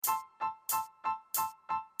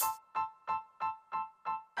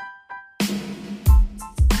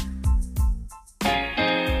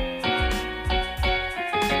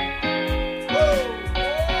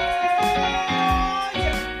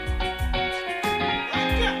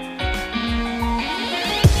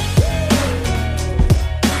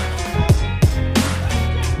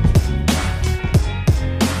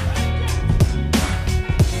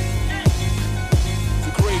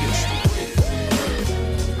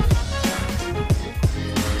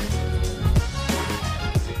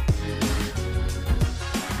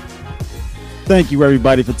Thank you,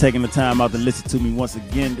 everybody, for taking the time out to listen to me once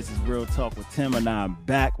again. This is Real Talk with Tim, and I'm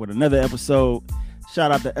back with another episode. Shout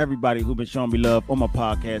out to everybody who's been showing me love on my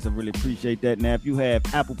podcast. I really appreciate that. Now, if you have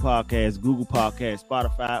Apple Podcasts, Google Podcasts,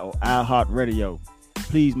 Spotify, or iHeartRadio,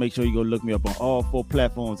 please make sure you go look me up on all 4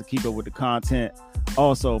 platforms to keep up with the content.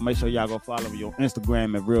 Also, make sure y'all go follow me on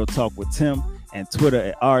Instagram at Real Talk with Tim and Twitter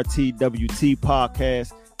at RTWT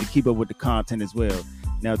Podcast to keep up with the content as well.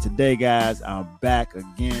 Now, today, guys, I'm back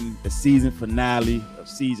again, the season finale of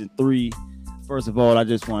season 3. First of all, I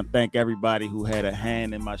just want to thank everybody who had a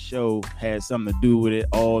hand in my show, had something to do with it,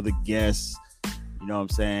 all the guests, you know what I'm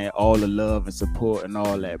saying, all the love and support and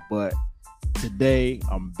all that. But today,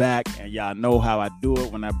 I'm back, and y'all know how I do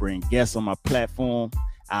it when I bring guests on my platform.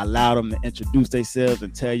 I allow them to introduce themselves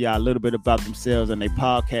and tell y'all a little bit about themselves and their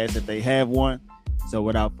podcast if they have one. So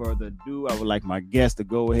without further ado, I would like my guests to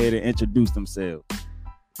go ahead and introduce themselves.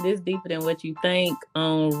 This Deeper Than What You Think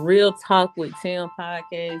on Real Talk with Tim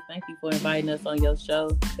podcast. Thank you for inviting us on your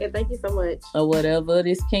show. Yeah, thank you so much. Or whatever.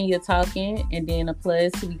 This Kenya talking, and then a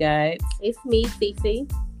plus we got. It's me,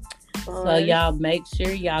 Cece. So y'all make sure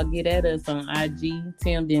y'all get at us on IG.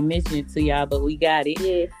 Tim didn't mention it to y'all, but we got it.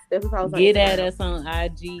 Yes, that's what I was Get at us on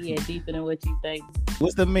IG at Deeper Than What You Think.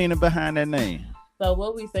 What's the meaning behind that name? So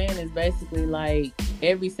what we're saying is basically like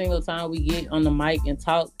every single time we get on the mic and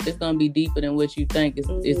talk, it's gonna be deeper than what you think it's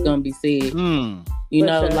gonna be said. You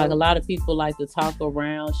know, like a lot of people like to talk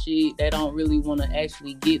around shit. They don't really want to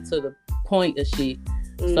actually get to the point of shit.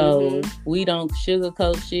 So we don't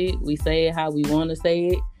sugarcoat shit. We say it how we want to say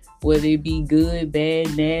it. Whether it be good,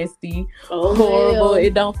 bad, nasty, horrible,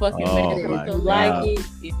 it don't fucking matter. If you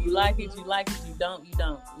like it, you like it. You don't, you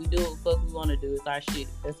don't. We do what fuck we want to do. It's our shit.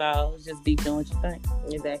 That's all. It's just deep down what you think.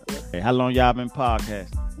 Exactly. Hey, how long y'all been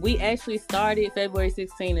podcasting? We actually started February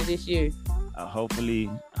 16th of this year.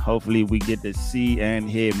 Hopefully we get to see and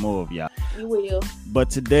hear more of y'all. You will.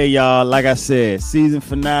 But today, y'all, like I said, season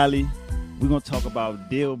finale, we're going to talk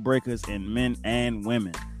about deal breakers in men and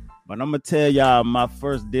women. But I'm going to tell y'all my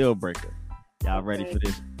first deal breaker. Y'all ready for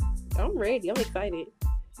this? I'm ready. I'm excited.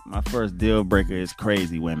 My first deal breaker is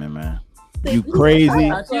crazy women, man. You crazy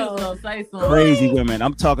women.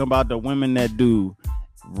 I'm talking about the women that do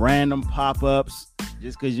random pop-ups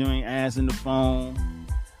just because you ain't answering the phone.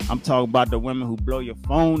 I'm talking about the women who blow your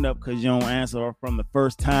phone up because you don't answer from the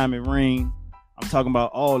first time it ring. I'm talking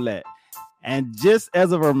about all that. And just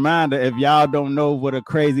as a reminder, if y'all don't know what a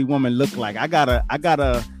crazy woman look like, I got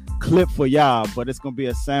a clip for y'all, but it's gonna be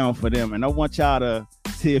a sound for them, and I want y'all to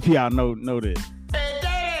see if y'all know this. Hey,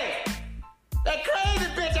 Daddy! That crazy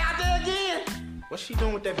bitch out there again! What's she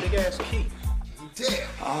doing with that big ass key? Damn!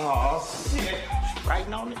 Oh shit! She's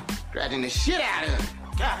writing on it, dragging the shit out of it.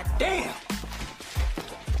 God damn!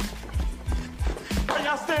 Why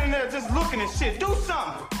y'all standing there just looking at shit? Do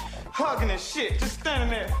something! Hugging and shit, just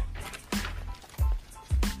standing there.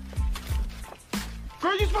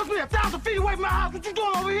 Girl, you supposed to be 1,000 feet away from my house. What you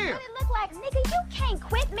doing over here? What it look like, nigga? You can't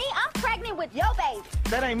quit me. I'm pregnant with your baby.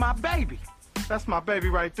 That ain't my baby. That's my baby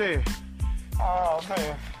right there. Oh,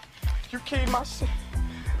 man. You keyed my shit.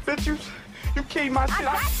 Bitch, you keyed my shit. I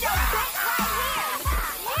got your bitch right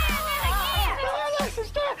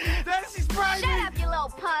here. That she's pregnant. Shut up, you little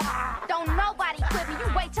punk. Don't nobody quit me.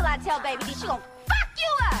 You wait till I tell baby that she gonna fuck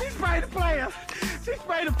you up. She sprayed the player. She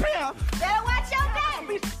sprayed the pimp. Better watch your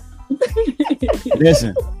baby.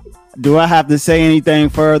 Listen, do I have to say anything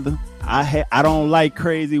further? I don't like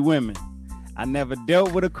crazy women. I never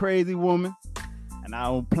dealt with a crazy woman, and I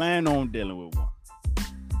don't plan on dealing with one.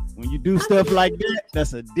 When you do stuff like that,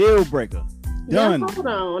 that's a deal breaker. Done.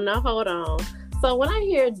 Now hold on. So when I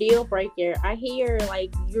hear deal breaker, I hear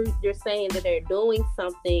like you're saying that they're doing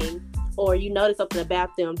something, or you notice something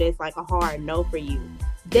about them that's like a hard no for you.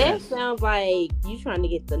 That sounds like you trying to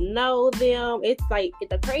get to know them. It's like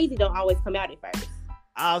the crazy don't always come out at first.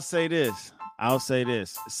 I'll say this.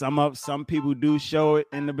 Some people do show it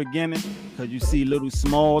in the beginning because you see little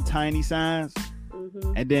small tiny signs,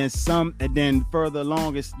 and then further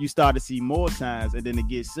along you start to see more signs, and then it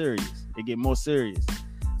gets serious. It get more serious.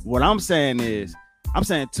 What I'm saying is, I'm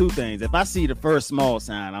saying two things. If I see the first small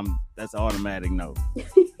sign, that's automatic no.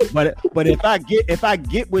 But if I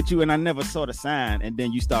get with you and I never saw the sign, and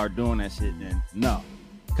then you start doing that shit, then no.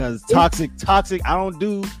 Because toxic. I don't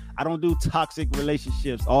do toxic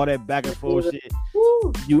relationships. All that back and forth shit.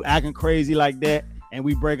 You acting crazy like that, and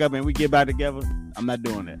we break up and we get back together. I'm not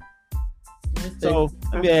doing that. So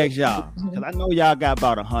let me ask y'all, because I know y'all got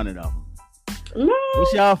about 100 of them. No.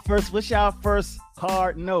 What's y'all first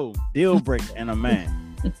hard no deal breaker in a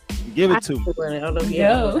man? Give it to me.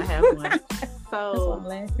 I have one. So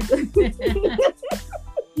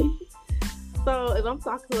So if I'm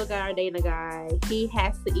talking to a guy or dating a guy, he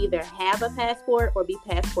has to either have a passport or be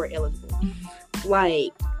passport eligible.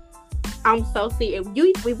 Like, I'm so serious.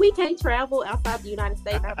 If we can't travel outside the United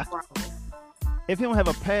States, that's a problem. If he don't have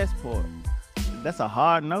a passport, that's a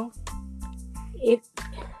hard no. If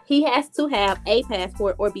he has to have a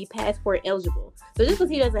passport or be passport eligible. So just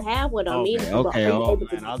because he doesn't have one, don't mean okay. Oh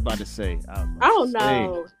man, I was about to say. Oh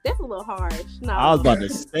no, that's a little harsh. No, I was about to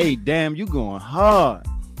say, damn, you going hard.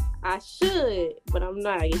 I should, but I'm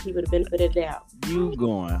not. I give people the benefit of the doubt. You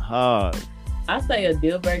going hard. I say a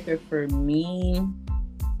deal breaker for me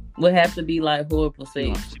would have to be like horrible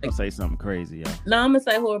sex. She gonna say something crazy, y'all. No, I'm gonna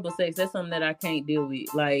say horrible sex. That's something that I can't deal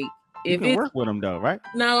with. Like, you can work with them though, right?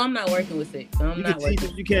 No, I'm not working with sex. I'm not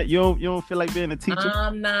working. You can't. You don't feel like being a teacher.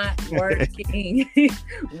 I'm not working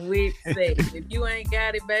with sex. If you ain't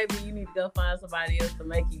got it, baby, you need to go find somebody else to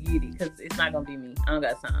make you get it, because it's not gonna be me. I don't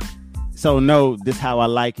got time. So no, this how I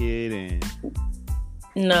like it, and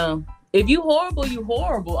no. If you horrible, you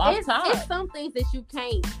horrible. It's some things that you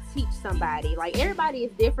can't teach somebody. Like, everybody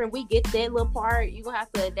is different. We get that little part. You're gonna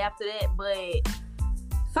have to adapt to that, but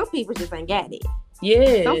some people just ain't got it.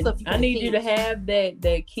 Yeah, I need you to have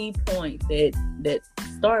that key point, that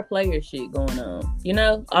star player shit going on. You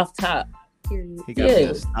know, off top. He got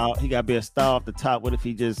to be a star off the top. What if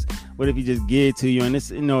he just give it to you, and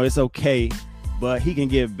it's it's okay, but he can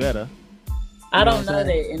get better. I don't know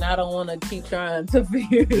that, and I don't want to keep trying to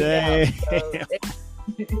figure it out.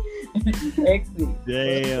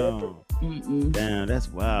 So. Damn, that's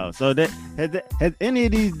wild. So has any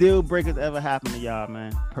of these deal breakers ever happened to y'all,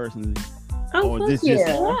 man, personally? Oh, or this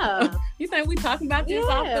yeah. You think we talking about this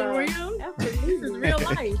off the real? Absolutely. This is real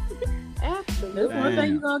life. Absolutely. That's one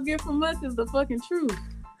thing you're gonna get from us is the fucking truth.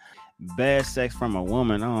 Bad sex from a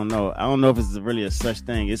woman, I don't know if it's really a such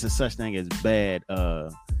thing. It's a such thing as bad,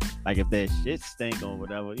 like if that shit stink or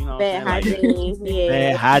whatever, bad hygiene, like,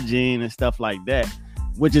 bad hygiene and stuff like that,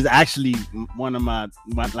 which is actually one of my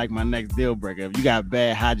next deal breaker. If you got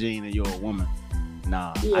bad hygiene and you're a woman,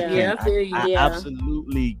 nah, I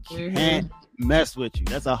absolutely can't mess with you.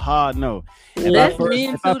 That's a hard no. If I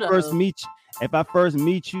first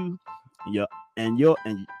meet you, and your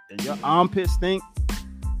armpits stink,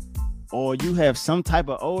 or you have some type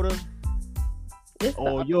of odor,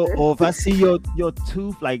 or if I see your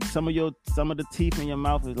tooth, like some of the teeth in your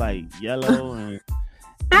mouth is like yellow, and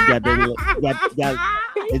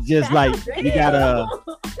it's just like you got a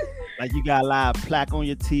lot of plaque on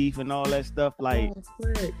your teeth and all that stuff. Like,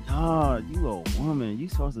 nah, you a woman. You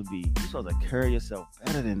supposed to carry yourself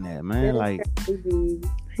better than that, man. Like,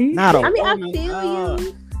 not a woman. I feel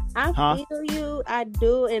you. I feel you. I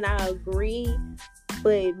do, and I agree.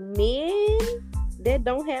 But men that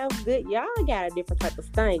don't have good, y'all got a different type of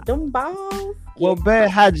stink. Them balls. Well, bad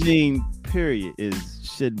hygiene, period,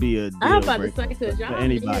 should be a deal breaker. I'm about to say, because y'all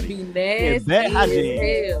anybody. Be nasty bad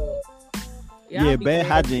hygiene. Bad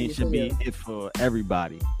hygiene should be it for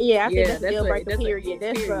everybody. Yeah, I think that's a deal breaker, period.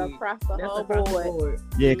 That's across the whole board.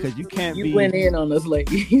 Yeah, because you can't be. You went in on us,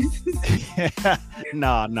 ladies.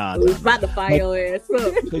 Nah. We was about to fire your ass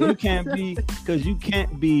up. Because you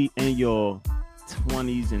can't be in your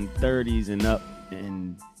 20s and 30s and up,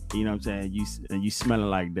 and you know what I'm saying, you smelling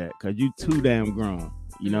like that, because you too damn grown.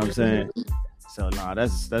 You know what I'm saying? So nah,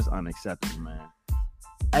 that's unacceptable, man.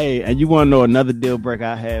 Hey, and you want to know another deal breaker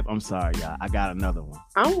I have? I'm sorry, y'all. I got another one.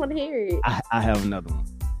 I want to hear it. I have another one.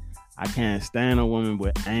 I can't stand a woman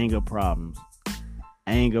with anger problems.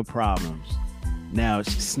 Now,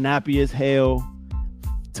 she's snappy as hell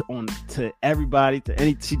to everybody.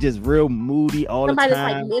 She just real moody all the time.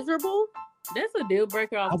 Somebody's like miserable. That's a deal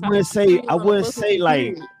breaker. I wouldn't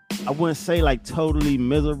say like totally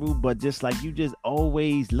miserable, but just like you just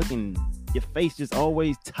always looking, your face just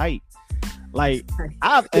always tight. Like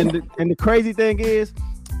and the crazy thing is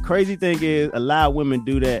a lot of women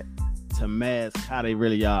do that to mask how they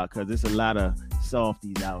really are, because there's a lot of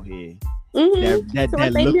softies out here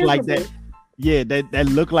that look like that. Yeah, that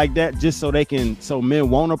look like that just so men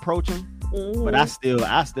won't approach them. Mm-hmm. But I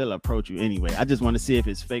still approach you anyway. I just want to see if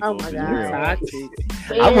it's fake or if it's real.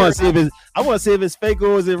 I want to see if it's fake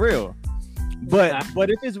or is it real. But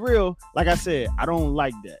if it's real, like I said, I don't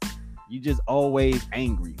like that. You just always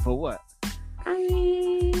angry for what? I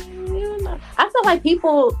mean, I feel like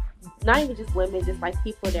people, not even just women, just like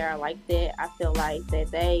people that are like that. I feel like that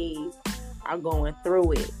they are going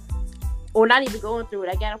through it, or not even going through it.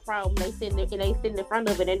 I got a problem. They sitting in front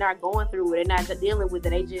of it. They're not going through it. They're not dealing with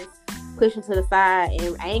it. They just pushing to the side,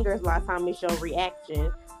 and anger is a lot of times it's your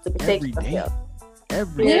reaction to protect yourself.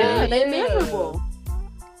 Every day. They're miserable.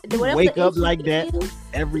 Wake up like that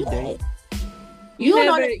every day.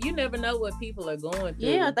 You never know what people are going through.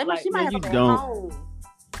 Yeah, she might have been home.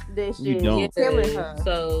 This shit, you don't. Killing her.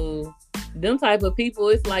 So them type of people,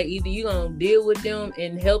 it's like either you gonna deal with them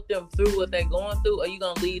and help them through what they're going through, or you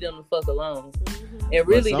gonna leave them the fuck alone. Mm-hmm. And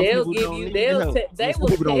really, they'll give you. They will tell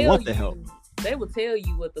you. They will tell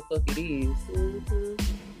you what the fuck it is. Mm-hmm.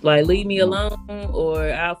 Like, leave me alone,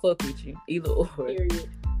 or I'll fuck with you. Either or. Period.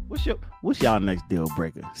 What's y'all next deal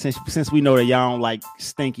breaker? Since we know that y'all don't like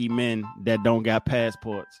stinky men that don't got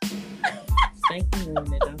passports. Stinky men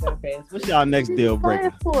that don't got passports. What's y'all next deal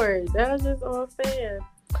breaker? Passport. That was just all fair.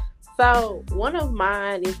 So one of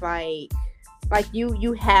mine is like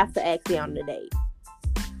you have to ask me on the date.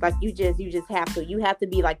 Like you just have to. You have to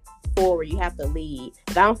be like forward. You have to lead.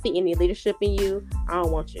 If I don't see any leadership in you, I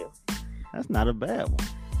don't want you. That's not a bad one.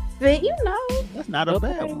 But that's not a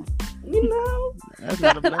bad one.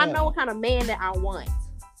 Because I know what kind of man that I want.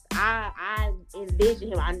 I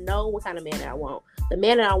envision him. I know what kind of man that I want. The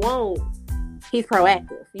man that I want, he's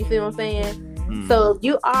proactive. You see what I'm saying? Mm-hmm. So if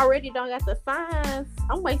you already don't got the signs,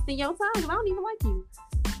 I'm wasting your time because I don't even like you.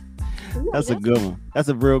 That's a good one. That's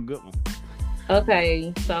a real good one.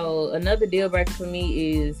 Okay, so another deal breaker for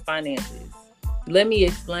me is finances. Let me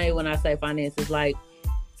explain when I say finances. Like,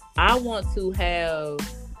 I want to have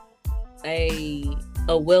a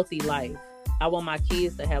wealthy life. I want my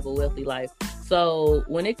kids to have a wealthy life. So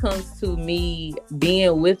when it comes to me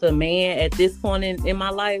being with a man at this point in my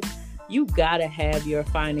life, you gotta have your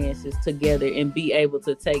finances together and be able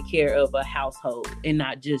to take care of a household and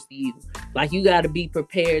not just you. Like, you gotta be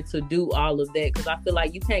prepared to do all of that, because I feel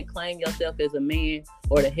like you can't claim yourself as a man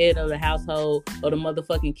or the head of the household or the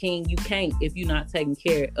motherfucking king. You can't if you're not taking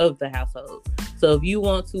care of the household. So if you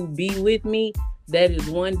want to be with me, that is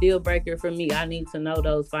one deal breaker for me. I need to know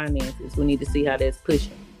those finances. We need to see how that's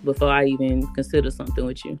pushing before I even consider something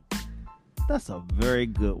with you. That's a very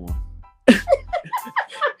good one.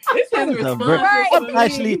 I'm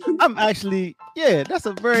actually, yeah, that's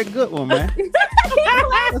a very good one, man.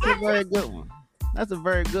 That's a very good one. That's a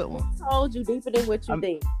very good one. We told you deeper than what you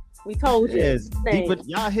think. We told you. Yes, deeper.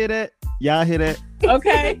 Y'all hear that? Y'all hear that?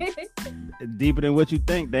 Okay. Deeper than what you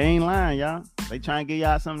think. They ain't lying, y'all. They trying to give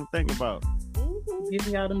y'all something to think about.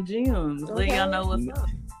 Giving y'all them gems. Okay. Let y'all know what's up.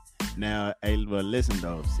 Now, hey, well, listen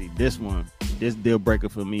though. See, this deal breaker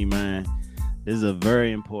for me, man. This is a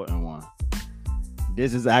very important one.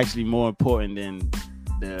 This is actually more important than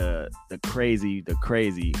the crazy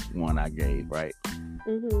one I gave, right?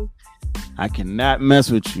 Mm-hmm. I cannot mess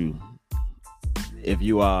with you if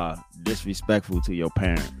you are disrespectful to your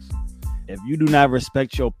parents. If you do not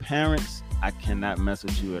respect your parents, I cannot mess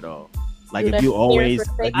with you at all. Like, if you always,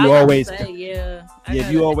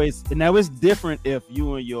 now it's different if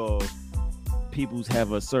you and your peoples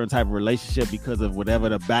have a certain type of relationship because of whatever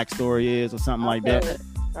the backstory is or something like that.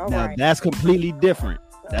 Now that's completely different.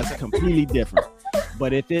 That's completely different.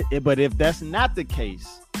 But if that's not the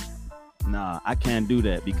case, nah, I can't do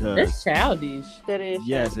that because that's childish. That is.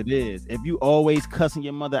 Yes, it is. If you always cussing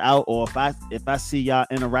your mother out, or if I see y'all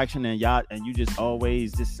interaction and you just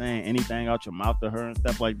always just saying anything out your mouth to her and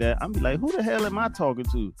stuff like that, I'm be like, who the hell am I talking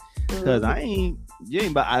to? Because I ain't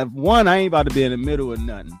about to be in the middle of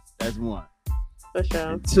nothing. That's one. For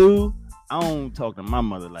sure. And two, I don't talk to my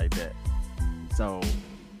mother like that. So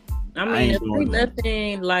I mean, if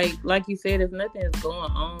nothing like you said, if nothing is going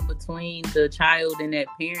on between the child and that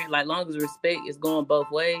parent, like, long as respect is going both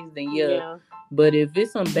ways, then yeah. But if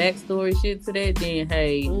it's some backstory shit to that, then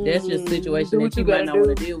hey, that's just a situation that you might not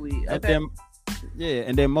want to deal with. Okay.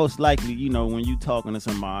 And then most likely, when you talking to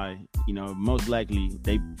somebody, most likely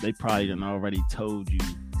they probably done already told you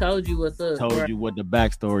what's up, told you what the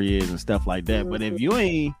backstory is and stuff like that. But if you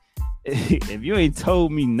ain't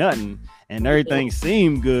told me nothing and everything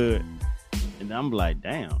seemed good, and I'm like,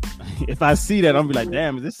 damn. If I see that, I'm be like,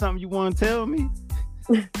 damn, is this something you want to tell me?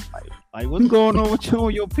 like what's going on with you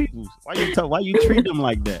and your peoples? Why you treat them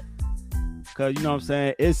like that? Because you know what I'm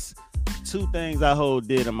saying, it's two things I hold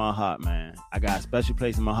dear to my heart, man. I got a special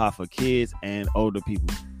place in my heart for kids and older people.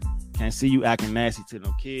 Can't see you acting nasty to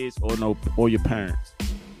no kids or your parents.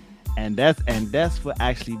 And that's what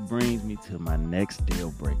actually brings me to my next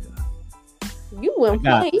deal breaker. You went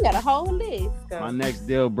play. You got a whole list. My next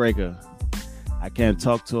deal breaker. I can't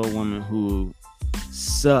talk to a woman who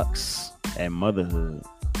sucks at motherhood.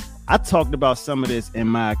 I talked about some of this in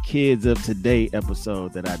my Kids of Today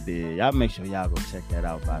episode that I did. Y'all make sure y'all go check that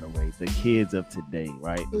out, by the way. The Kids of Today,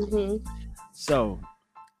 right? Mm-hmm. So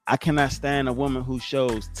I cannot stand a woman who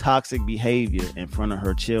shows toxic behavior in front of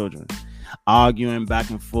her children. Arguing back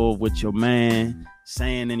and forth with your man,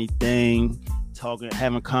 saying anything, talking,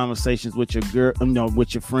 having conversations with your girl,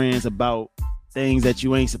 with your friends about things that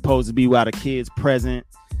you ain't supposed to be while the kid's present.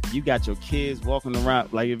 You got your kids walking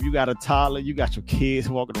around, like if you got a toddler, you got your kids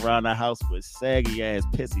walking around the house with saggy ass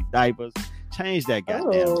pissy diapers. Change that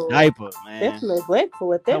goddamn diaper, man. That's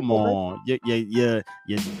neglectful at that Come point. on,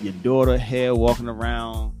 your daughter hair walking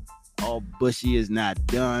around all bushy is not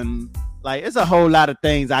done. Like, it's a whole lot of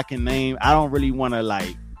things I can name. I don't really want to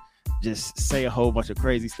like just say a whole bunch of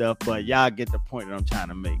crazy stuff, but y'all get the point that I'm trying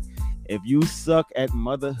to make. If you suck at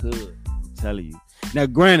motherhood, I'm telling you. Now,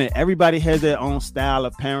 granted, everybody has their own style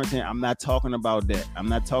of parenting. I'm not talking about that. I'm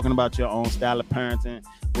not talking about your own style of parenting.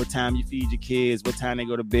 What time you feed your kids, what time they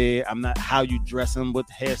go to bed. I'm not how you dress them, what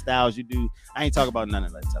hairstyles you do. I ain't talking about none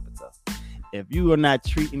of that type of stuff. If you are not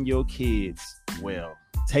treating your kids well,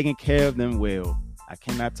 taking care of them well, I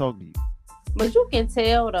cannot talk to you. But you can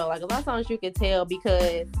tell though, like a lot of times you can tell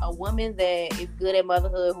because a woman that is good at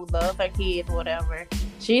motherhood, who loves her kids, whatever,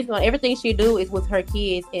 she's gonna everything she do is with her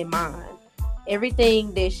kids in mind.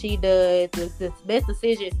 Everything that she does, the best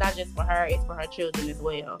decision is not just for her, it's for her children as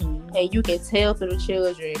well. Mm-hmm. And you can tell through the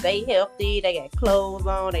children, they healthy, they got clothes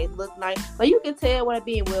on, they look nice. But you can tell when they're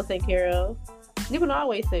being well taken care of. You can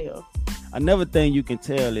always tell. Another thing you can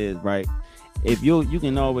tell is, right, if you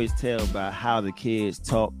can always tell by how the kids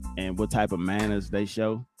talk and what type of manners they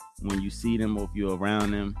show when you see them or if you're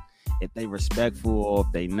around them, if they respectful or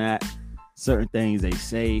if they not, certain things they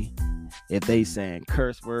say, if they saying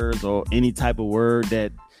curse words or any type of word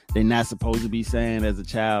that they're not supposed to be saying as a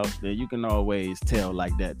child, then you can always tell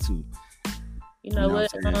like that too. You know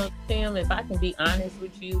what, Tim, if I can be honest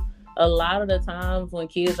with you, a lot of the times when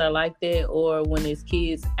kids are like that, or when there's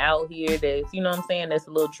kids out here that's, you know what I'm saying, that's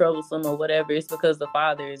a little troublesome or whatever, it's because the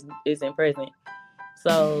father isn't present.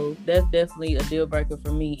 So that's definitely a deal breaker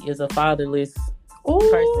for me, is a fatherless person.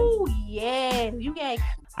 Oh yeah, you got.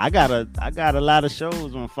 I got a lot of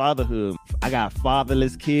shows on fatherhood. I got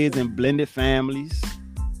fatherless kids and blended families.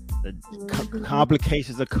 The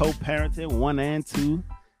complications of co-parenting 1 and 2,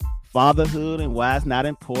 fatherhood and why it's not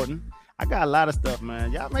important. I got a lot of stuff,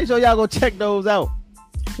 man. Y'all make sure y'all go check those out.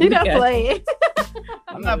 You're not playing.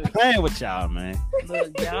 I'm not playing with y'all, man.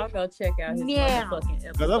 Look, y'all go check out his motherfucking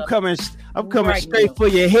episode. Because I'm coming straight now for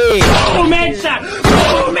your head. Boom, headshot!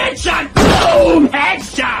 Boom, headshot! Boom,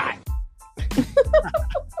 headshot!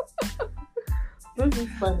 This is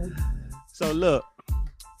funny. So look,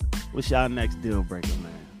 what's y'all next deal breaker,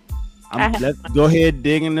 man? Let's go ahead,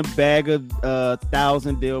 dig in the bag of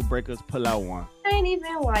 1,000 deal breakers, pull out one. Ain't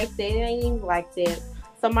even like that. It ain't even like that.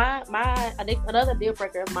 So my another deal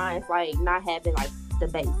breaker of mine is like not having like the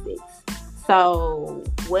basics. So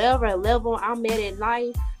whatever level I'm at in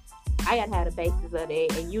life, I gotta have the basics of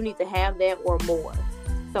that, and you need to have that or more.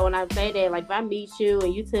 So when I say that, like if I meet you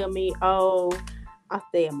and you tell me, oh, I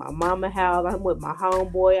stay at my mama's house, I'm with my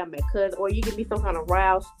homeboy, I'm at cousin, or you give me some kind of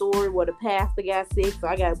wild story where the pastor got sick, so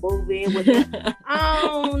I gotta move in with him.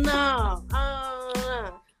 Oh no.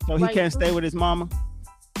 So he can't stay with his mama?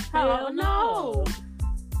 Oh no.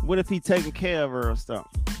 What if he taking care of her or something?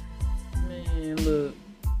 Man, look.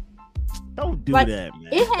 Don't do like, that,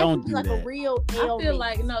 man. It has Don't to be do like that. a real I feel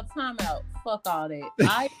like, no, time out. Fuck all that.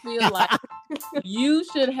 I feel like you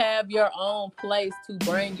should have your own place to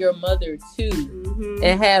bring your mother to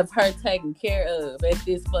and have her taken care of at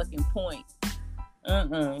this fucking point.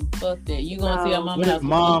 Fuck that. You gonna see your mama house?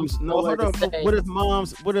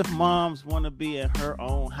 What if moms want to be in her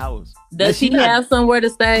own house? Does he have somewhere to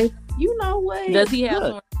stay? You know what? Does he have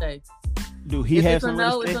somewhere to stay? Do he have somewhere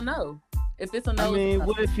to stay? It's a no. If it's a no, I mean,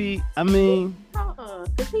 what if he?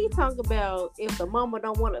 Because he talk about if the mama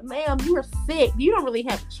don't want it, ma'am, you are sick. You don't really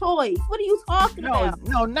have a choice. What are you talking about?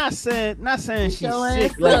 No, not saying she's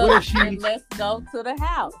sick. Like, what if she? Let's go to the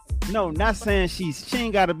house. No, not saying she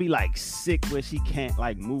ain't got to be like sick where she can't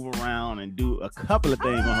like move around and do a couple of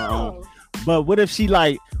things on her own. But what if she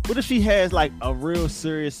has like a real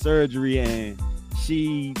serious surgery and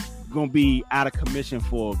she gonna be out of commission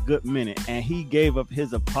for a good minute, and he gave up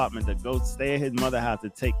his apartment to go stay at his mother's house to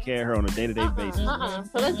take care of her on a day-to-day basis.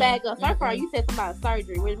 So let's back up. First of all, you said something about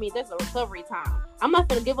surgery, which means that's a recovery time. I'm not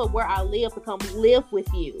gonna give up where I live to come live with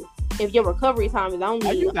you if your recovery time is only.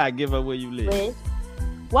 You gotta give up where you live.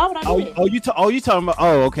 Why would I do it? You talking about?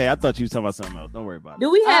 Oh, okay. I thought you were talking about something else. Don't worry about it. Do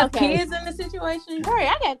we have kids in the situation? Right,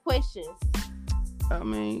 I got questions. I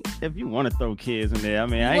mean, if you want to throw kids in there, I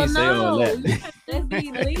mean, I ain't say all that. Let's be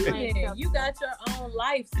leaving. You got your own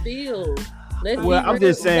life still. I'm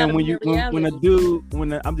just saying when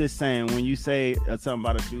you say something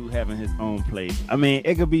about a dude having his own place, I mean,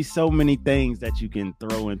 it could be so many things that you can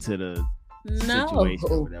throw into the situation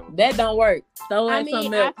or whatever. That don't work. I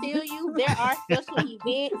feel you. There are special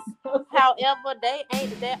events. However, they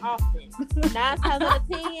ain't that often. 9 times out of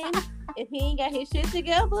 10, if he ain't got his shit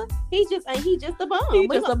together, he just a bum. He's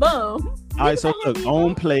just a bum. All right, so look,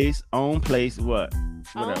 own place, what?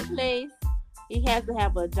 Own place. He has to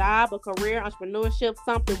have a job, a career, entrepreneurship,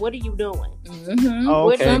 something. What are you doing? Mm-hmm. Oh,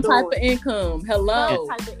 okay. Some type of income. Hello. Some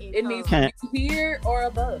type of income. It needs to be here or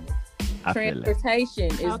above. Transportation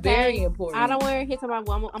is very important. I don't wear his about.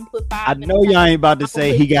 I'm put 5. I know y'all ain't about to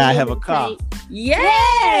say he gotta have a car.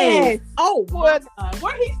 Yes. Oh, what?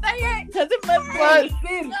 Where he stay at? Because it must be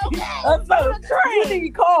in the city. You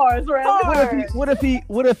need cars, right?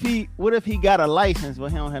 What if he got a license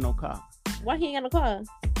but he don't have no car? Why he ain't got no car?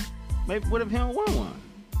 Maybe what if he don't want one?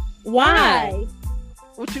 Why?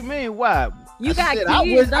 What you mean? Why? You got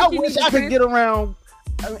kids. I wish I could get around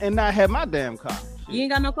and not have my damn car. Shit. You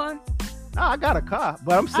ain't got no car? No, I got a car,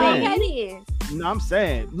 but I'm saying. I'm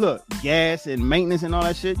saying, look, gas and maintenance and all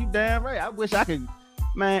that shit. You damn right. I wish I could,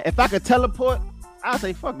 man. If I could teleport, I'd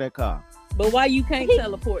say fuck that car. But why you can't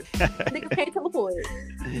teleport? Niggas can't teleport.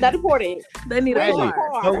 Not important. They need a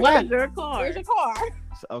car. So Where's your car? Where's your car?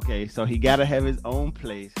 So he gotta have his own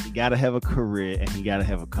place. He gotta have a career, and he gotta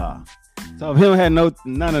have a car. So if he don't have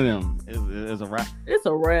none of them, it's a wrap. It's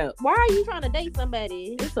a wrap. Why are you trying to date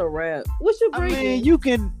somebody? It's a wrap. What's your dream? I mean, you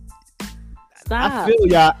can. Stop. I feel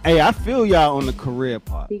y'all. Hey, I feel y'all on the career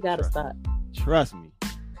part. He gotta stop. Trust me.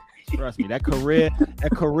 That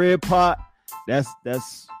career part. That's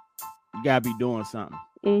you gotta be doing something.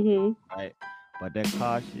 Mm-hmm. Right. But that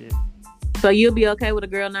car shit. So you'll be okay with a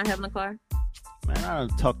girl not having a car? Man, I done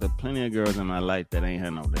talked to plenty of girls in my life that ain't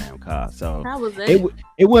had no damn car. So how was that?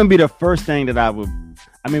 It wouldn't be the first thing that I would.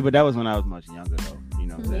 I mean, but that was when I was much younger, though. You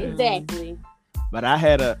know what I'm saying? Exactly. But I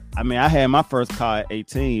had my first car at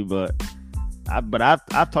 18, but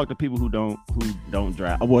I've talked to people who don't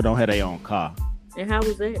drive, or don't have their own car. And how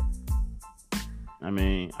was that? I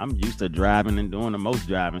mean, I'm used to driving and doing the most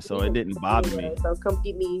driving, so it didn't bother me. So come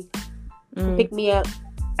get me, pick me up.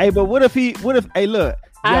 Hey, but what if hey, look,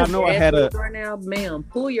 y'all know I had a right now, ma'am,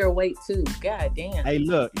 pull your weight too. God damn. Hey,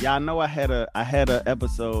 look, y'all know I had a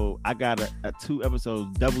episode. I got a 2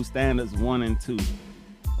 episodes, Double Standards 1 and 2,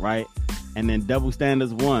 right? And then Double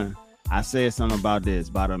Standards 1, I said something about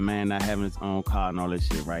a man not having his own car and all this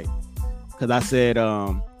shit, right? Because I said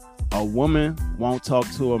a woman won't talk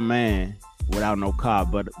to a man without no car,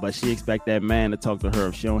 but she expect that man to talk to her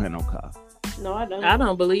if she don't have no car. No, I don't. I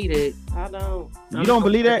don't believe it. I don't. You don't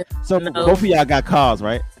believe that? So both of y'all got cars,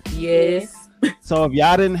 right? Yes. So if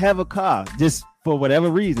y'all didn't have a car, just for whatever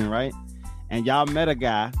reason, right? And y'all met a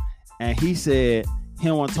guy and he said he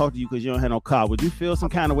don't want to talk to you because you don't have no car, would you feel some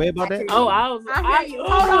kind of way about that? Oh, hold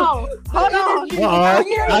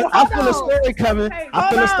on. I feel a story coming.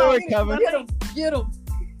 I feel a story coming. Get him.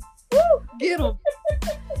 Get him.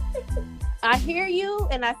 I hear you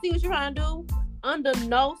and I see what you're trying to do. Under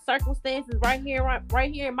no circumstances right here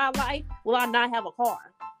in my life will I not have a car.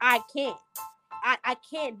 I can't. I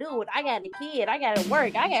can't do it. I got a kid. I got to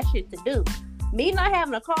work. I got shit to do. Me not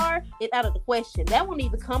having a car is out of the question. That won't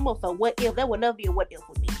even come up. So what if? That would never be a what if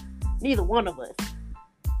with me. Neither one of us.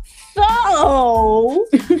 So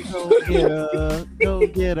go get her.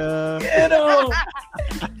 Get him.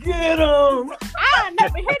 Get him. I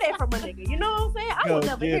never hear that from a nigga. You know what I'm saying? I would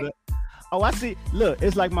never hear it. Oh, I see. Look,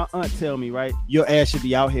 it's like my aunt tell me, right? Your ass should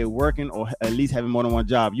be out here working or at least having more than one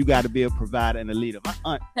job. You got to be a provider and a leader. My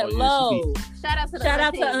aunt. Hello. Shout out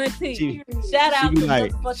to auntie. Shout out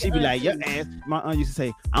to she be like, your ass. My aunt used to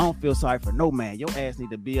say, I don't feel sorry for no man. Your ass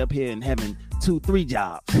need to be up here and having 2-3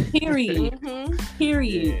 jobs. Period.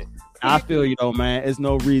 Period. Yeah. I feel you though, man. There's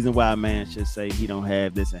no reason why a man should say he don't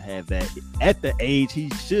have this and have that at the age he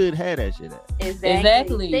should have that shit at.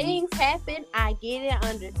 Exactly. Things happen. I get it. I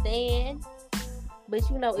understand. But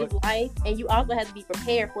you know, it's life, and you also have to be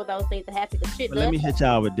prepared for those things to happen. Let me hit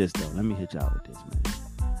y'all with this though. Man.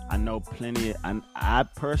 I know plenty. I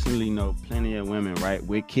personally know plenty of women, right,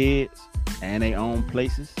 with kids and they own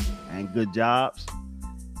places and good jobs,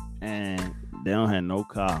 and they don't have no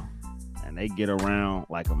car. And they get around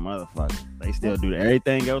like a motherfucker. They still do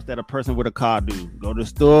everything else that a person with a car do. Go to the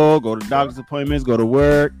store, go to doctor's appointments, go to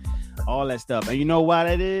work, all that stuff. And you know why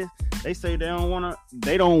that is? They say they don't want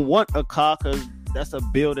a car because that's a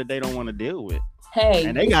bill that they don't want to deal with. Hey.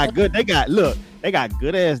 And they got good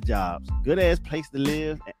ass jobs, good ass place to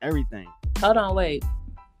live and everything. Hold on, wait.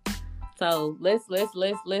 So let's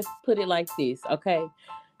put it like this, okay?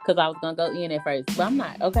 Because I was going to go in at first, but I'm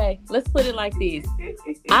not. Okay, let's put it like this.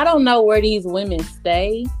 I don't know where these women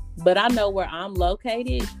stay, but I know where I'm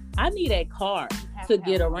located. I need a car to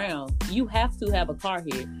get around. You have to have a car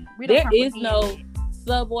here. There is no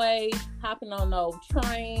subway, hopping on no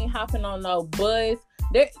train, hopping on no bus.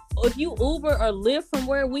 There, if you Uber or Lyft from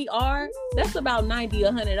where we are, that's about $90,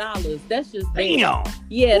 $100. That's just dead. Damn.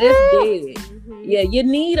 Yeah, that's dead. Mm-hmm. Yeah, you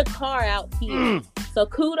need a car out here. So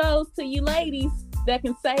kudos to you ladies that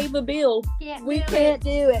can save a bill. We can't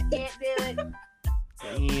do it.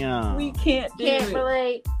 Damn. We can't do it.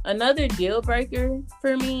 Relate. Another deal breaker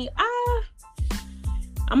for me,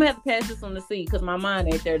 I'm gonna have to pass this on the seat because my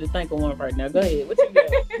mind ain't there to think of one right now. Go ahead. What you got?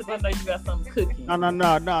 Because I know you got something cooking.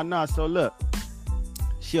 No. So look,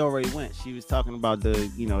 she already went. She was talking about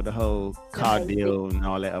the whole car deal and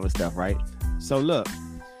all that other stuff, right? So look,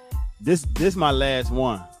 this my last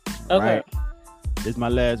one. Okay. Right? This my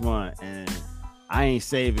last one, and I ain't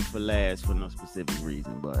saving for last for no specific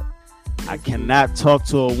reason, but I cannot talk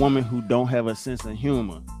to a woman who don't have a sense of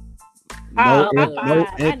humor. No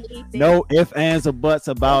ifs, ands, or buts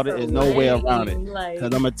about it. There's no way around it. Because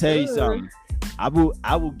I'm gonna tell you something. I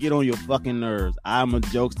will get on your fucking nerves. I'm a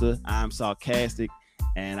jokester. I'm sarcastic,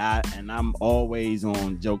 and I'm always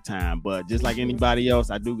on joke time. But just like anybody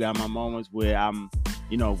else, I do got my moments where I'm,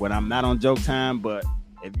 when I'm not on joke time. But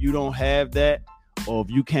if you don't have that, or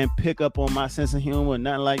if you can't pick up on my sense of humor,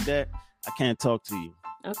 nothing like that, I can't talk to you.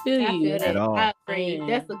 I feel you at all. I agree.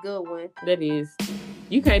 That's a good one. That is.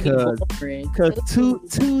 You can't be boring. Because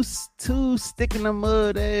two stick in the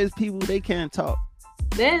mud ass people, they can't talk.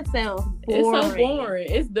 That sounds boring. It's so boring.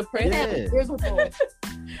 It's depressing. Yeah.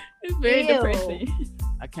 It's very depressing.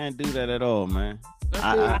 I can't do that at all, man.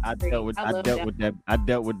 I dealt with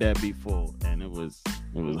that before, and it was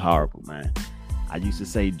horrible, man. I used to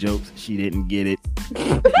say jokes, she didn't get it.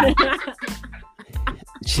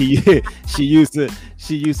 She used to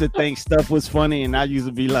think stuff was funny, and I used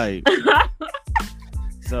to be like,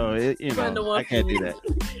 so I can't do that.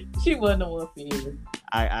 She wasn't the one for you.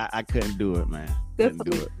 I couldn't do it, man. Couldn't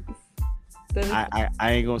do it.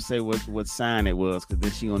 I ain't gonna say what sign it was, because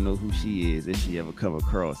then she gonna know who she is if she ever come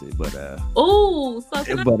across it. But can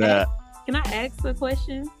I ask a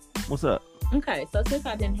question? What's up? Okay, so since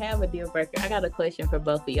I didn't have a deal breaker, I got a question for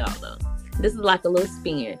both of y'all though. This is like a little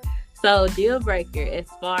spin. So deal breaker, as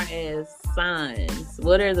far as signs,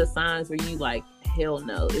 what are the signs where you like, hell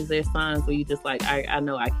no? Is there signs where you just like, I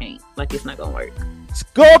know I can't, like it's not gonna work?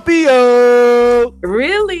 Scorpio.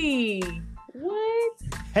 Really? What?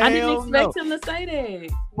 Hell I didn't expect him to say that.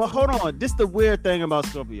 Well, hold on. This is the weird thing about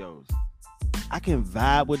Scorpios. I can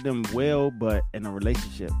vibe with them well, but in a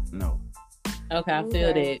relationship, no. Okay, I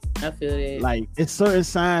feel that. Like, it's certain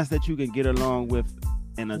signs that you can get along with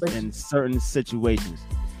in certain situations.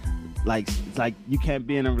 Like, it's like you can't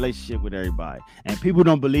be in a relationship with everybody. And people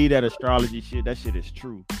don't believe that astrology shit. That shit is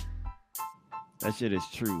true.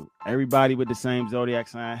 Everybody with the same zodiac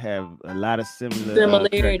sign have a lot of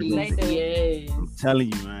similarities. Yes. I'm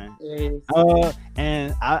telling you, man. Yes.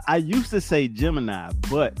 And I used to say Gemini,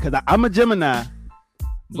 but because I'm a Gemini,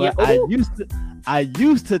 but yeah. I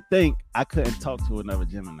used to think I couldn't talk to another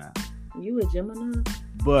Gemini. You a Gemini?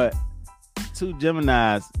 But two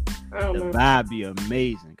Geminis, the vibe be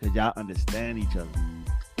amazing because y'all understand each other.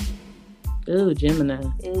 Ooh, Gemini.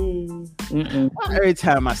 Every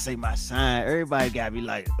time I say my sign, everybody gotta be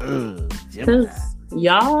like, Gemini.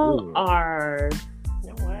 Y'all are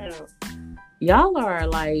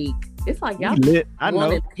like, it's like y'all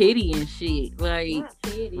wanted pity and shit. Like,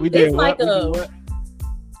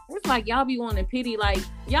 it's like y'all be wanting pity. Like,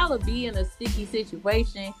 y'all will be in a sticky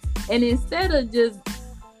situation, and instead of just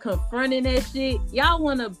confronting that shit, y'all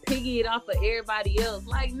want to piggy it off of everybody else.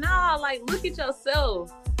 Like, nah, like, look at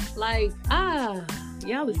yourself. Like, y'all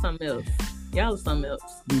is something else.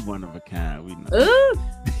 We one of a kind. We know.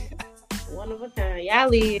 One of a kind.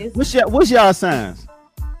 Y'all is. What's y'all signs?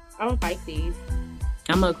 I'm a Pisces.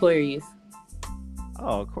 I'm an Aquarius.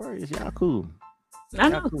 Oh, Aquarius, y'all cool. I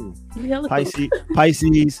know. Cool.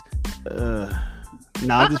 Pisces.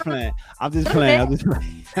 No, I'm just playing. Don't do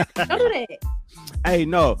that. Hey,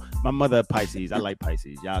 no, my mother Pisces. I like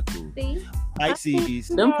Pisces. Y'all cool. See? Pisces.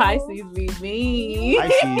 Them Pisces be mean.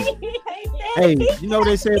 Pisces. Hey, you know what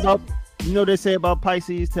they say about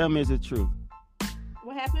Pisces? Tell me, is it true?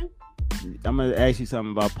 What happened? I'm gonna ask you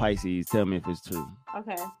something about Pisces. Tell me if it's true.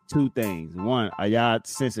 Okay. Two things. One, are y'all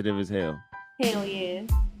sensitive as hell? Hell yeah.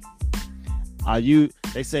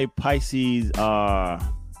 They say Pisces are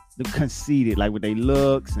conceited, like with their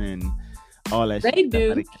looks and all that shit. They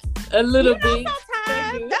do. A little bit.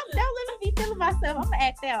 Sometimes. Don't let me be feeling myself. I'm gonna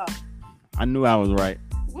act out. I knew I was right.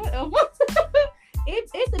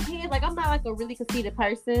 It depends. Like, I'm not like a really conceited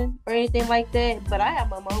person or anything like that, but I have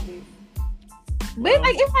my moments. But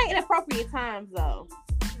it's like in appropriate times though.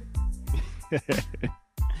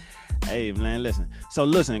 Hey man, listen. So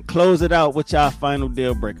listen, close it out with y'all final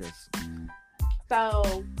deal breakers.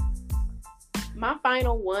 So my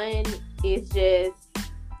final one is just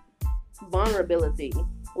vulnerability.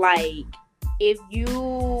 Like, if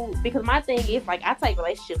you, because my thing is, like, I take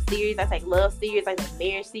relationships serious, I take love serious, I take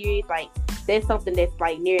marriage serious. Like, that's something that's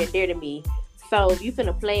like near and dear to me. So if you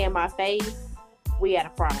finna play in my face, we had a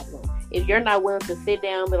problem. If you're not willing to sit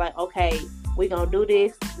down and be like, okay, we're gonna do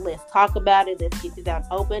this, let's talk about it, let's get this out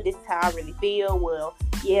open, this is how I really feel. Well,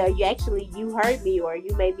 yeah, you hurt me, or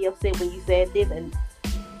you made me upset when you said this, and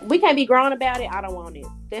we can't be grown about it. I don't want it.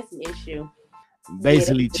 That's an issue.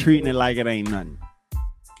 Basically treating it like it ain't nothing.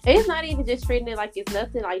 It's not even just treating it like it's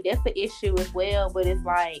nothing. Like, that's the issue as well. But it's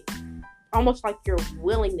like almost like your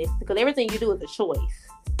willingness, because everything you do is a choice.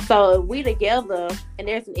 So if we together and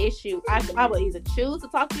there's an issue, I will either choose to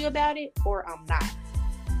talk to you about it or I'm not.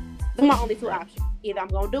 Those are my only two options. Either I'm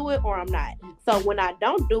gonna do it or I'm not. So when I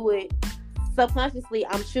don't do it, subconsciously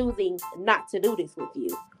I'm choosing not to do this with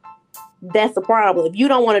you. That's the problem. If you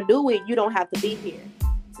don't want to do it, you don't have to be here.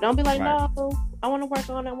 Don't be like, no, I want to work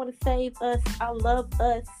on it. I want to save us. I love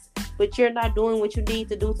us. But you're not doing what you need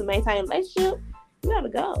to do to maintain a relationship. You gotta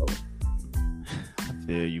go. I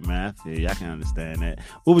feel you, man. I feel you. I can understand that.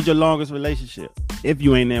 What was your longest relationship? If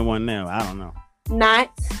you ain't in one now, I don't know.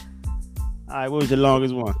 Not. All right, what was your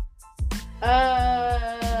longest one?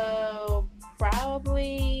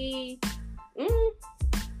 Probably.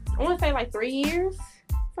 I want to say like 3 years.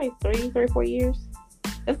 Like 3 or 4 years.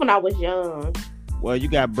 That's when I was young. Well, you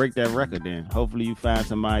got to break that record then. Hopefully you find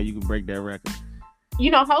somebody you can break that record.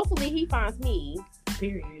 Hopefully he finds me.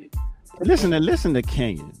 Period. Listen to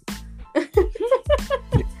Kenya.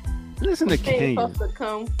 Listen to Kenya. He's supposed to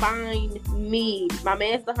come find me. My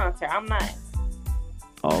man's the hunter. I'm not.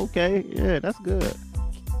 Okay. Yeah, that's good.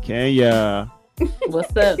 Kenya.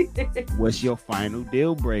 What's up? What's your final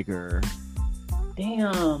deal breaker?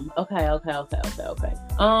 Damn. Okay.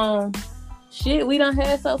 Shit, we done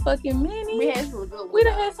had so fucking many. We had some good ones. We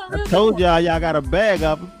done had some real I told good y'all got a bag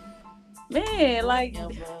of them. Man, like,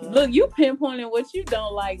 look, you pinpointing what you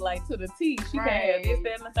don't like to the T. She can't have this,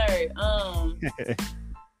 that, and the third.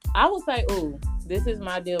 I would say, this is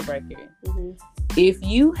my deal breaker. Mm-hmm. If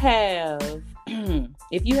you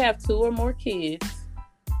have 2 or more kids,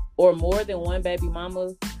 or more than one baby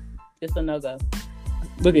mama, it's a no-go.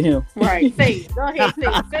 Look at him. Right. Say it. Go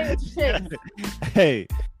ahead, say it. Hey,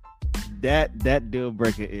 that deal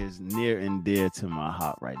breaker is near and dear to my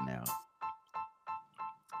heart right now.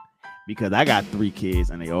 Because I got 3 kids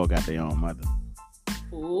and they all got their own mother.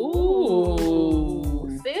 Ooh.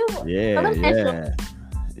 Still? Yeah. I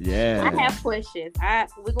have questions.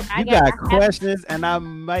 You got questions and I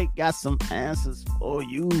might got some answers for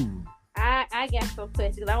you. I got some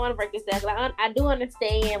questions because I want to break this down. I do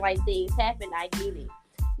understand like things happen. I get it.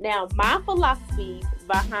 Now, my philosophy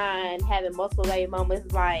behind having multiple baby mamas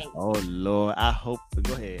is like... Oh, Lord. I hope...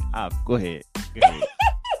 Go ahead. Go ahead.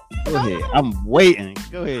 Go ahead. I'm waiting.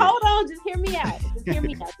 Go ahead. Hold on. Just hear me out.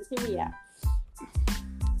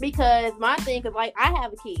 Because my thing is like, I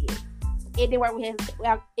have a kid. It didn't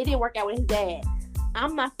work out with his dad.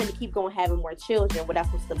 I'm not going to keep going having more children without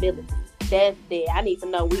some stability. That's it. I need to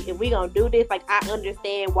know if we going to do this. Like, I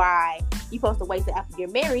understand why you're supposed to wait till after you're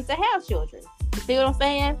married to have children. You see what I'm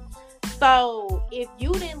saying? So if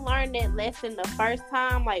you didn't learn that lesson the first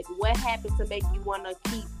time, like, what happened to make you want to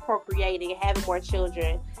keep procreating and having more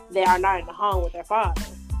children that are not in the home with their father?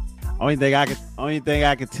 Only thing I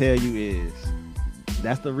can tell you is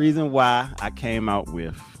that's the reason why I came out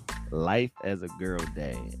with Life as a Girl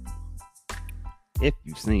Dad. If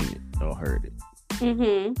you've seen it or heard it,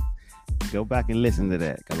 go back and listen to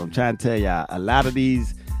that, because I'm trying to tell y'all a lot of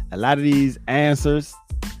these answers.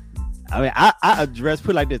 I mean, I address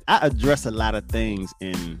a lot of things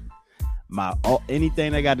in my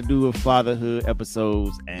anything that got to do with fatherhood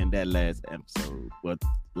episodes and that last episode,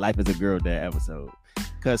 Life as a Girl Dad episode.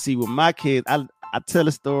 Because see, with my kids, I tell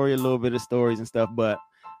a little bit of stories and stuff, but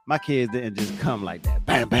my kids didn't just come like that,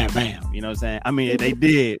 bam, bam, bam. You know what I'm saying? I mean, they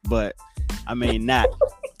did, but I mean, not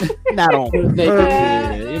on purpose.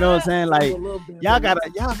 You know what I'm saying? Like, y'all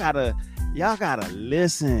gotta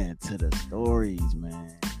listen to the stories,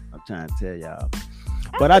 man. I'm trying to tell y'all.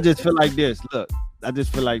 But I just feel like this. Look,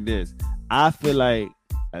 I feel like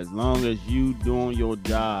as long as you doing your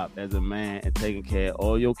job as a man and taking care of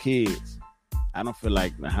all your kids, I don't feel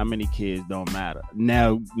like how many kids don't matter.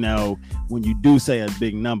 Now, when you do say a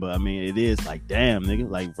big number, I mean, it is like, damn, nigga,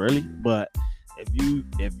 like, really? But if you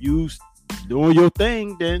doing your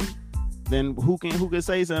thing, then who can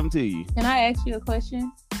say something to you? Can I ask you a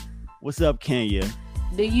question? What's up, Kenya?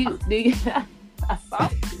 Do you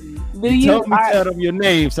You told me to tell them your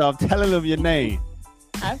name, so I'm telling them your name.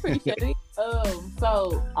 I appreciate it.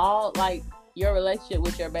 So all like your relationship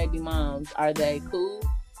with your baby moms, are they cool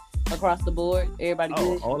across the board? Everybody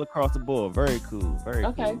good? All across the board. Very cool. Very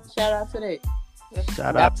cool. Okay, shout out to that.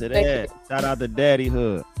 Shout out to that. Shout out to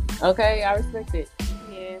Daddyhood. Okay, I respect it.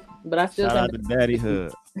 Yeah. But I still shout out to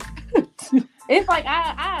Daddyhood. It's like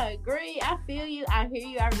I agree. I feel you. I hear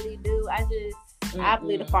you. I really do. I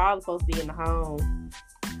believe the father's supposed to be in the home.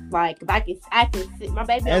 Like, I can see my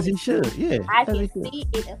baby as he should. Yeah, I can see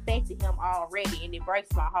it affected him already, and it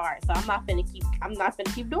breaks my heart. So I'm not finna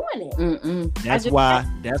keep doing it. That's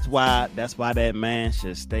why that man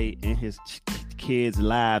should stay in his kids'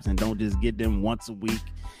 lives and don't just get them once a week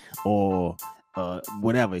or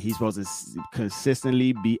whatever. He's supposed to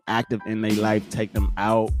consistently be active in their life, take them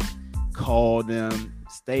out, call them,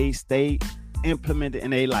 stay implemented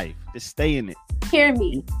in their life. Just stay in it. Hear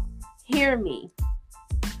me.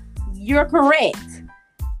 You're correct,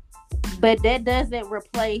 but that doesn't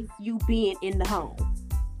replace you being in the home.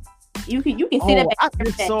 You can see that.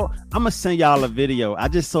 I'm gonna send y'all a video. I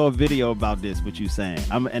just saw a video about this. What you saying?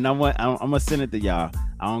 I'm gonna send it to y'all.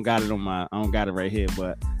 I don't got it right here,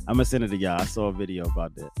 but I'm gonna send it to y'all. I saw a video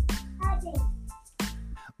about that.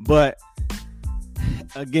 But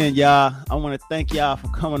again, y'all, I want to thank y'all for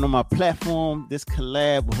coming on my platform. This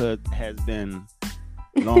collab has been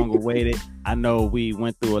long awaited. I know we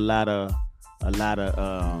went through a lot of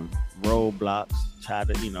roadblocks.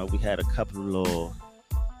 We had a couple of little,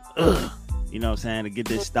 you know what I'm saying, to get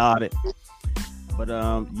this started. But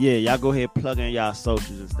y'all go ahead, plug in y'all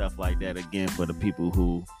socials and stuff like that again for the people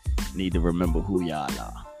who need to remember who y'all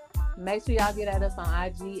are. Make sure y'all get at us on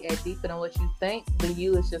IG at Deeper Than What You Think. The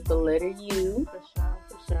U is just the letter U. For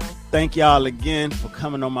sure. Thank y'all again for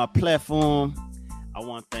coming on my platform. I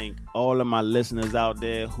want to thank all of my listeners out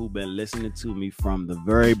there who've been listening to me from the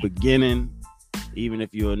very beginning. Even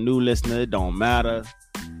if you're a new listener, it don't matter.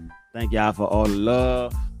 Thank y'all for all the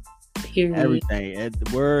love. Period. Everything.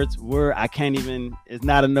 I can't even, it's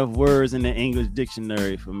not enough words in the English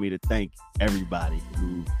dictionary for me to thank everybody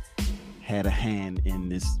who had a hand in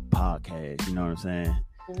this podcast. You know what I'm saying?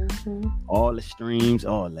 Mm-hmm. All the streams,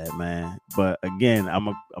 all that, man. But again,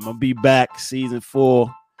 I'm gonna be back season 4.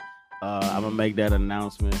 I'm gonna make that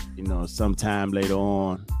announcement, sometime later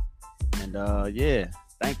on. And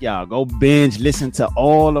thank y'all. Go binge listen to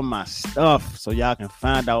all of my stuff so y'all can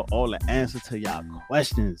find out all the answers to y'all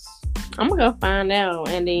questions. I'm gonna go find out,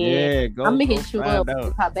 and then I'm gonna hit you up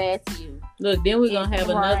and pop back to you. Look, then we're gonna have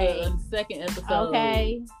another second episode.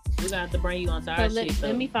 Okay. We're gonna have to bring you onto our shit.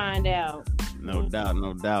 Let me find out. No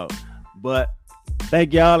doubt. But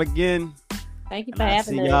thank y'all again. Thank you for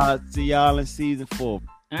having us. See y'all in season 4.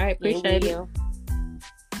 All right, appreciate it.